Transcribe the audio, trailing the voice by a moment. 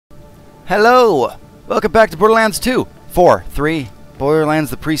Hello! Welcome back to Borderlands 2, 4, 3, Borderlands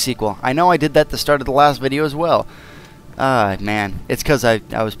the Pre sequel. I know I did that at the start of the last video as well. Man, it's because I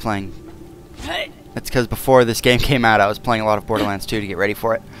was playing. It's because before this game came out, I was playing a lot of Borderlands 2 to get ready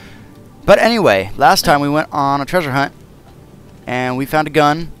for it. But anyway, last time we went on a treasure hunt, and we found a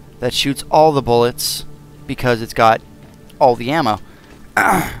gun that shoots all the bullets because it's got all the ammo.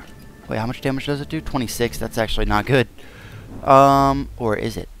 Wait, how much damage does it do? 26. That's actually not good. Or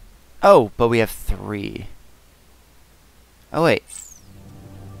is it? Oh, but we have 3. Oh, wait.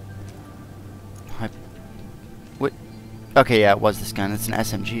 What? Okay, yeah, it was this gun. It's an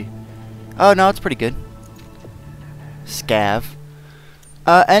SMG. Oh, no, it's pretty good. Scav.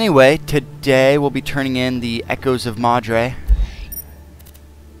 Anyway, today we'll be turning in the Echoes of Madre.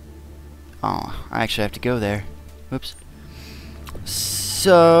 Oh, I actually have to go there. Whoops.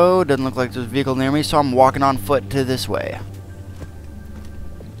 So, doesn't look like there's a vehicle near me, so I'm walking on foot to this way.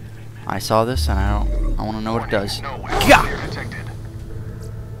 I saw this, and I want to know what it does. Gah!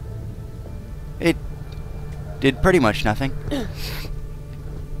 It did pretty much nothing.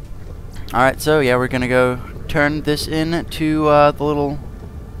 Alright, so yeah, we're gonna go turn this in to the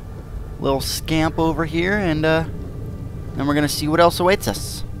little scamp over here, and then we're gonna see what else awaits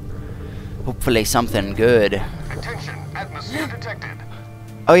us. Hopefully something good. Attention, atmosphere detected.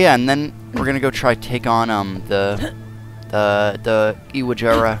 Oh yeah, and then we're gonna go try take on the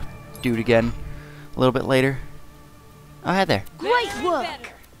Iwajara dude again a little bit later. Oh, hi there. Great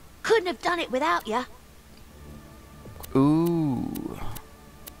work. Couldn't have done it without you. Ooh.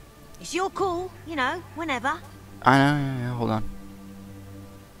 It's your call, you know, whenever. I know. Yeah, hold on.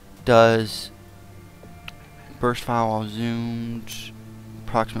 Does burst file while zoomed?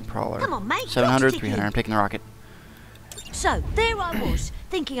 Approximate prowler. Come on, mate. 700, 300. I'm taking the rocket. So there I was,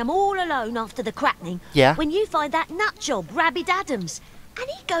 thinking I'm all alone after the cracking. Yeah. When you find that nutjob, Rabbit Adams, and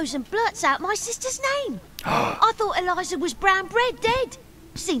he goes and blurts out my sister's name. I thought Eliza was brown bread dead.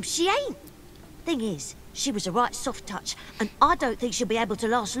 Seems she ain't. Thing is, she was a right soft touch, and I don't think she'll be able to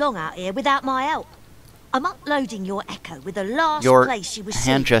last long out here without my help. I'm uploading your echo with the last place she was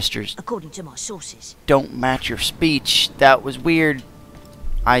hand seen, gestures according to my sources. don't match your speech. That was weird.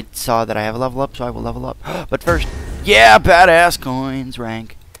 I saw that I have a level up, so I will level up. But first, yeah, badass coins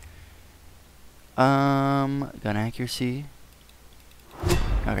rank. Gun accuracy.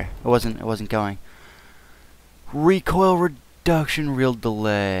 Okay, it wasn't going. Recoil reduction, real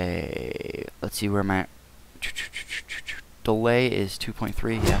delay. Let's see where my delay is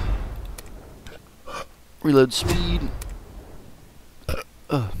 2.3. Yeah. Reload speed.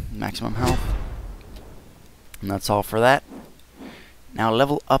 Maximum health. And that's all for that. Now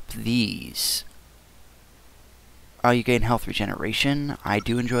level up these. Oh, you gain health regeneration. I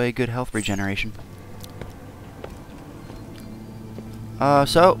do enjoy a good health regeneration.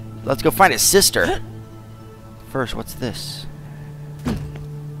 So, let's go find his sister. First, what's this?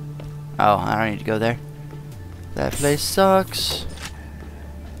 Oh, I don't need to go there. That place sucks.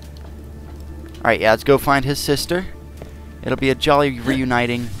 Alright, yeah, let's go find his sister. It'll be a jolly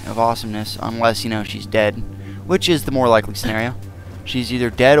reuniting of awesomeness, unless, you know, she's dead. Which is the more likely scenario. She's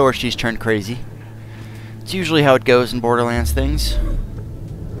either dead or she's turned crazy. It's usually how it goes in Borderlands things.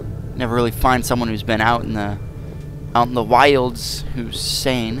 Never really find someone who's been out in the wilds who's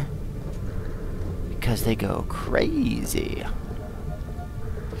sane, because they go crazy.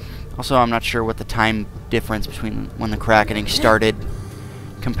 Also, I'm not sure what the time difference between when the crackening started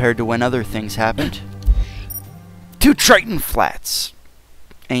compared to when other things happened. 2 Triton Flats.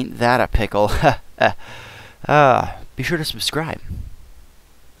 Ain't that a pickle? Be sure to subscribe.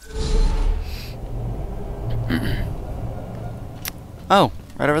 Oh,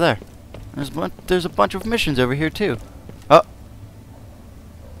 right over there. There's a bunch of missions over here too. Oh.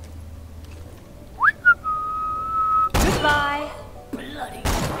 Goodbye.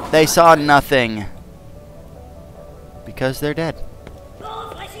 They saw nothing. Because they're dead.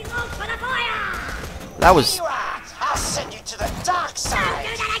 That was... I'll send you to the dark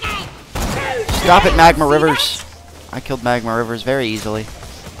side. Stop it, Magma Rivers. I killed Magma Rivers very easily.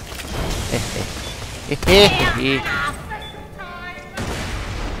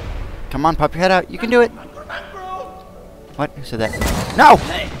 Come on, pop your head out. You can do it. What? Who said that? No!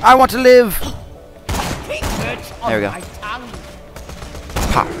 I want to live! There we go.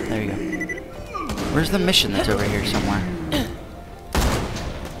 Pop. There you go. Where's the mission that's over here somewhere?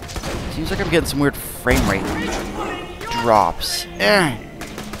 Seems like I'm getting some weird frame rate drops. At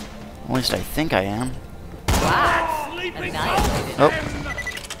least I think I am. Oh.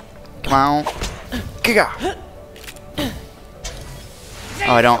 Come on. Giga!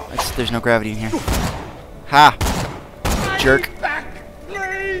 Oh, I don't. There's no gravity in here. Ha! Jerk.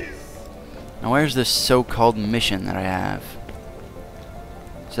 Now where's this so-called mission that I have?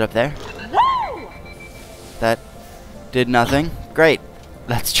 Is it up there? That did nothing. Great.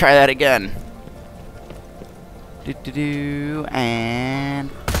 Let's try that again. Do and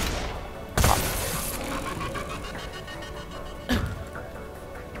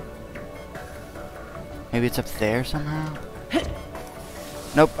maybe it's up there somehow.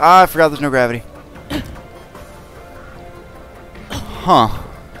 Nope. Ah, I forgot there's no gravity. Huh.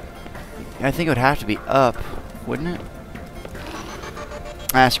 I think it would have to be up, wouldn't it?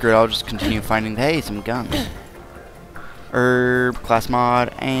 Ah, screw it. I'll just continue finding, hey, some guns. Herb, class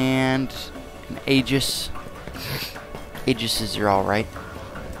mod, and an Aegis. Aegises are alright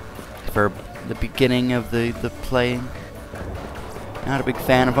for the beginning of the playing. Not a big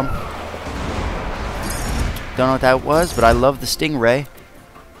fan of them. Don't know what that was, but I love the stingray.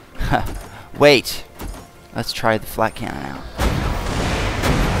 Wait. Let's try the flat cannon out.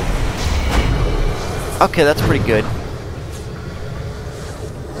 Okay, that's pretty good.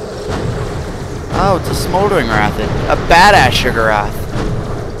 Oh, it's a smoldering wrath. A badass sugar wrath.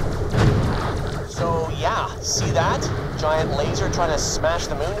 So, yeah, see that? Giant laser trying to smash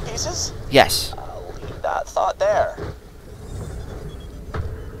the moon to pieces? Yes. I'll leave that thought there.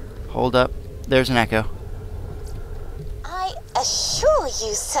 Hold up. There's an echo. I assure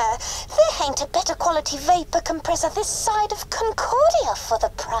you, sir, there ain't a better quality vapor compressor this side of Concordia for the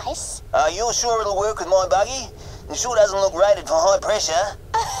price. You're sure it'll work with my buggy? It sure doesn't look rated for high pressure.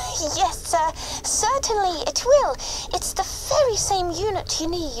 Yes, sir. Certainly it will. It's the very same unit you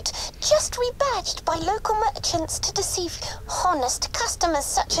need, just rebadged by local merchants to deceive honest customers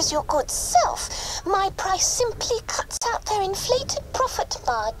such as your good self. My price simply cuts out their inflated profit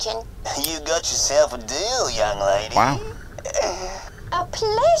margin. You got yourself a deal, young lady. Wow. A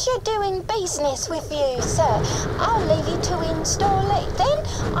pleasure doing business with you, sir. I'll leave you to install it then.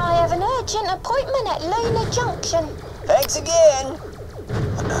 I have an urgent appointment at Luna Junction. Thanks again.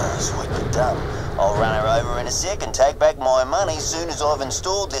 Sweet done. I'll run her over in a sec and take back my money soon as I've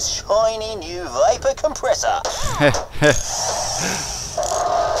installed this shiny new vapor compressor.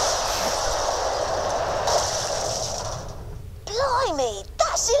 Blimey,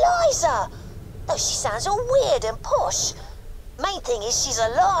 that's Eliza. Though she sounds all weird and posh. Main thing is she's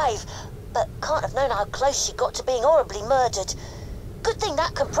alive, but can't have known how close she got to being horribly murdered. Good thing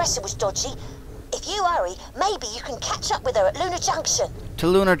that compressor was dodgy. If you hurry, maybe you can catch up with her at Luna Junction. To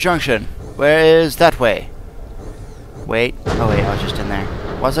Lunar Junction. Where is that way? Wait. Oh wait, I was just in there.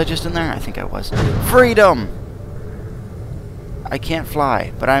 Was I just in there? I think I was. Freedom! I can't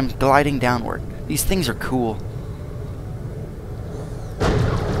fly, but I'm gliding downward. These things are cool.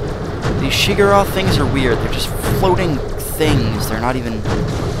 These Shigarov things are weird. They're just floating things. They're not even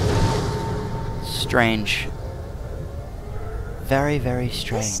strange. Very, very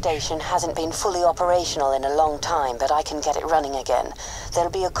strange. This station hasn't been fully operational in a long time, but I can get it running again. There'll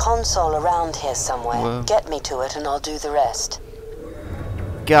be a console around here somewhere. Whoa. Get me to it and I'll do the rest.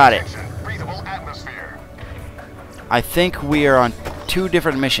 Got it. Breathable atmosphere. I think we are on 2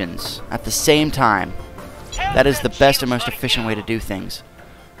 different missions at the same time. That is the best and most efficient way to do things.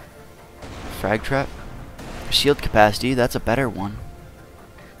 Frag trap. Shield capacity, that's a better one.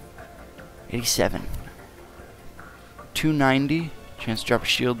 87. 290. Chance to drop a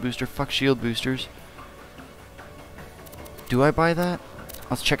shield booster. Fuck shield boosters. Do I buy that?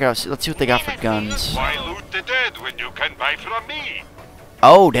 Let's check it out. Let's see what they got for guns. Why loot the dead when you can buy from me?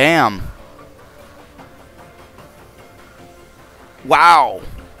 Oh, damn. Wow.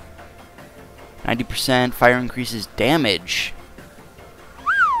 90% fire increases damage.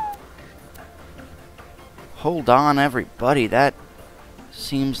 Hold on, everybody. That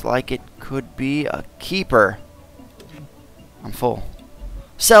seems like it could be a keeper. I'm full.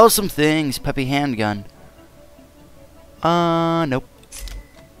 Sell some things. Peppy handgun. Nope.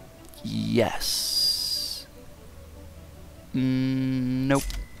 Yes. Nope.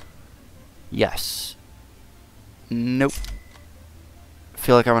 Yes. Nope. I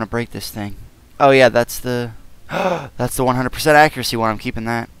feel like I want to break this thing. Oh yeah, that's the that's the 100% accuracy one. I'm keeping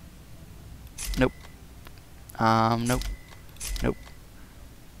that. Nope. Nope. Nope.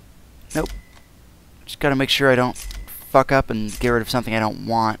 Nope. Just gotta make sure I don't fuck up and get rid of something I don't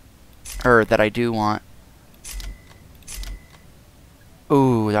want. Or that I do want.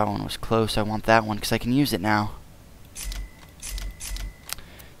 Ooh, that one was close. I want that one because I can use it now.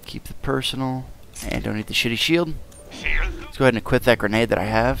 Keep the personal. And don't need the shitty shield. Let's go ahead and equip that grenade that I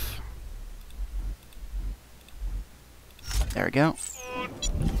have. There we go.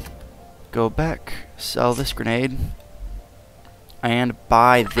 Go back. Sell this grenade. And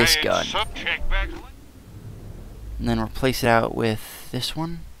buy this gun. And then replace it out with this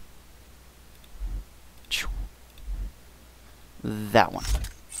one. that one.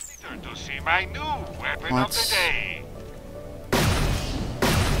 To see my new weapon of the day.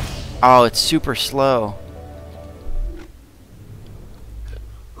 Oh, it's super slow.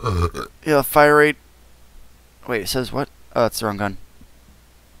 Yeah, fire rate. Wait, it says what? Oh, it's the wrong gun.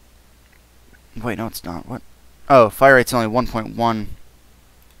 Wait, no, it's not. What? Oh, fire rate's only 1.1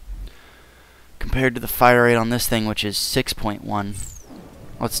 compared to the fire rate on this thing, which is 6.1.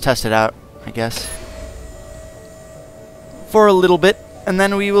 Let's test it out, I guess, for a little bit, and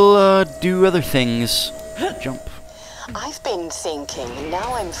then we will do other things. Jump. I've been thinking,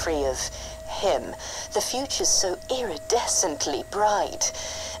 now I'm free of him, the future's so iridescently bright.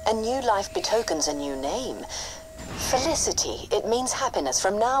 A new life betokens a new name. Felicity. It means happiness.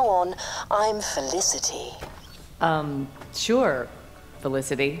 From now on, I'm Felicity. Sure,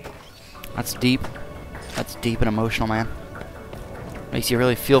 Felicity. That's deep. That's deep and emotional, man. Makes you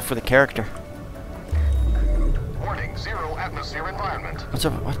really feel for the character. Warning, 0 atmosphere environment. What's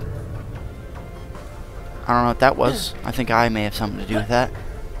up? What? I don't know what that was. I think I may have something to do with that.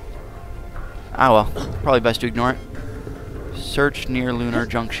 Ah well, probably best to ignore it. Search near Lunar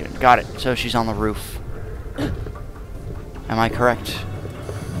Junction. Got it. So she's on the roof. Am I correct?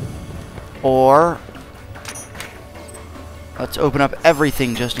 Or let's open up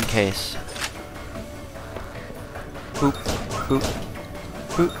everything just in case. Boop, boop,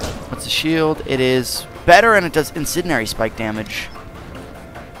 boop. What's the shield? It is better and it does incendiary spike damage.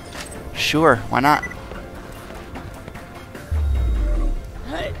 Sure, why not?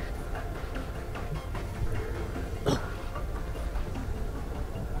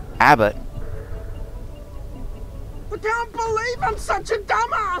 Abbott. I can't believe I'm such a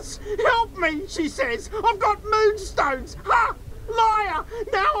dumbass! Help me, she says. I've got moonstones. Ha! Liar!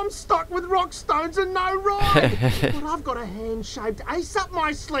 Now I'm stuck with rock stones and no ride. But I've got a hand-shaped ace up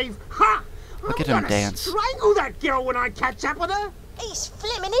my sleeve. Ha! Look I'm at him gonna dance. strangle that girl when I catch up with her. He's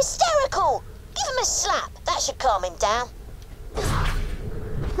flimming hysterical. Give him a slap. That should calm him down.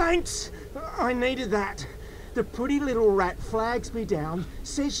 Thanks. I needed that. The pretty little rat flags me down,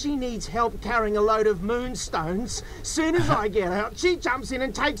 says she needs help carrying a load of moonstones. Soon as I get out, she jumps in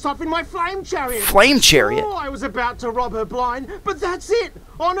and takes off in my flame chariot. Flame chariot? Oh, I was about to rob her blind, but that's it.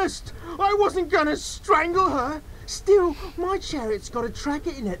 Honest, I wasn't gonna strangle her. Still, my chariot's got a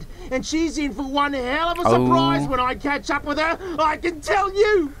tracker in it, and she's in for one hell of a surprise when I catch up with her, I can tell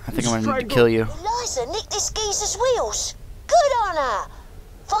you. I think I'm gonna need to kill you. Eliza nicked this geezer's wheels. Good on her.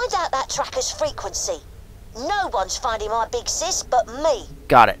 Find out that tracker's frequency. No one's finding my big sis but me.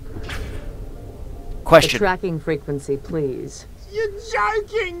 Got it. The Question. tracking frequency, please. You're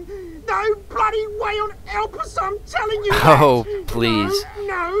joking. No bloody way on Elpis, I'm telling you. Oh, that. please.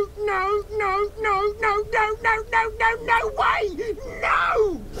 No way.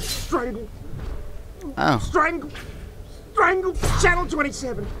 No. Strangle. Oh. Strangle. Channel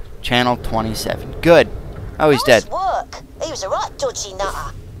 27. Channel 27. Good. Oh, he's dead. Nice work. He was a right dodgy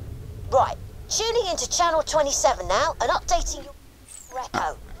nutter. Right. Tuning into channel 27 now and updating your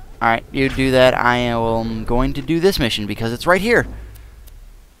reco. Alright, you do that. I am going to do this mission because it's right here.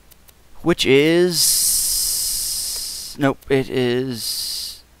 Which is... Nope, it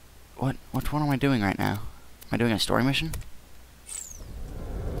is... Which one am I doing right now? Am I doing a story mission?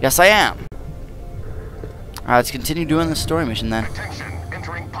 Yes, I am. Alright, let's continue doing the story mission then. Attention,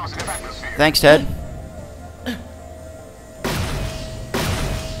 entering positive atmosphere. Thanks, Ted.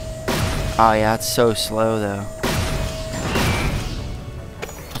 Oh yeah, it's so slow though.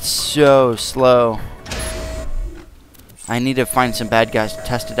 It's so slow. I need to find some bad guys to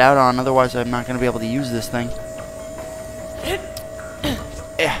test it out on, otherwise I'm not going to be able to use this thing.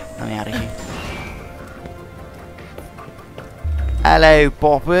 Yeah, let me out of here. Hello,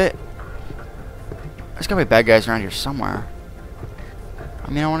 Poppet. There's got to be bad guys around here somewhere.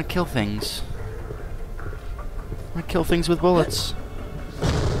 I mean, I want to kill things. I want to kill things with bullets.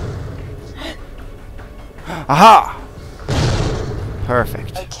 Aha!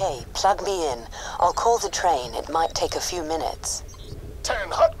 Perfect. Okay, plug me in. I'll call the train. It might take a few minutes. 10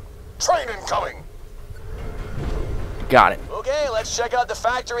 hut. Train incoming. Got it. Okay, let's check out the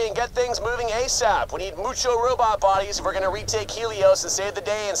factory and get things moving ASAP. We need mucho robot bodies if we're gonna retake Helios and save the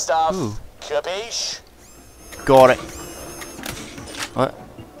day and stuff. Ooh. Capiche? Got it. What?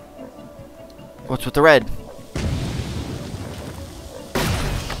 What's with the red?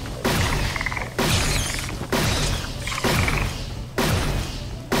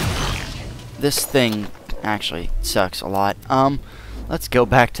 This thing actually sucks a lot. Let's go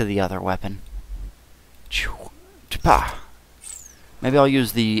back to the other weapon. Maybe I'll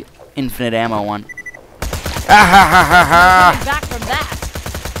use the infinite ammo one. Ah ha ha ha ha! Back from that.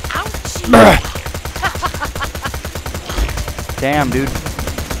 Ouch! Damn, dude.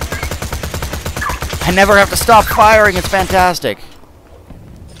 I never have to stop firing. It's fantastic.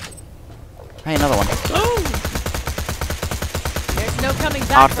 Hey, another one. There's no coming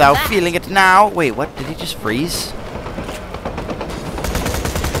back. Art from thou that. feeling it now? Wait, what? Did he just freeze?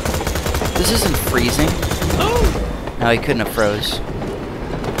 This isn't freezing. No, he couldn't have froze.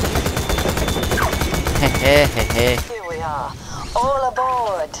 Here we are, all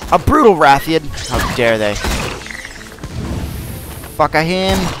aboard. A brutal Rathian. How dare they? Fuck a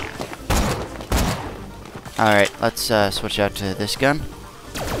him. Alright, let's switch out to this gun.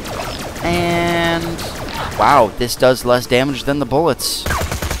 And wow, this does less damage than the bullets.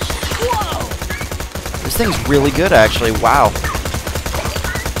 This thing's really good, actually. Wow.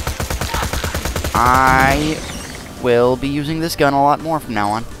 I will be using this gun a lot more from now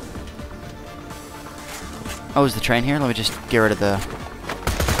on. Oh, is the train here? Let me just get rid of the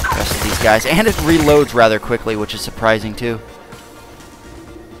rest of these guys. And it reloads rather quickly, which is surprising too.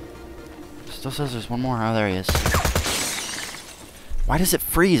 Still says there's one more. Oh, there he is. Why does it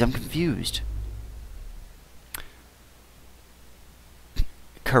freeze? I'm confused.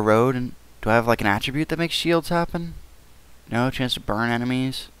 Corrode, and do I have like an attribute that makes shields happen? No, chance to burn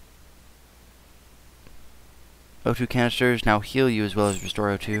enemies. O2 canisters now heal you as well as restore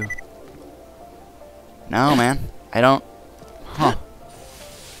O2. No, man. I don't. Huh.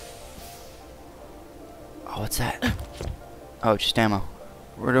 Oh, what's that? Oh, just ammo.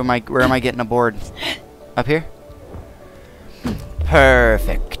 Where am I getting aboard? Up here?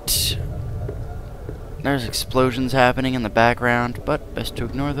 Perfect. There's explosions happening in the background, but best to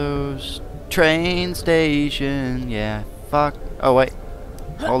ignore those. Train station. Yeah. Fuck. Oh, wait.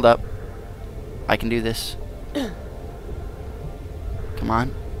 Hold up. I can do this. Come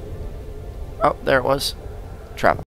on. Oh, there it was. Travel.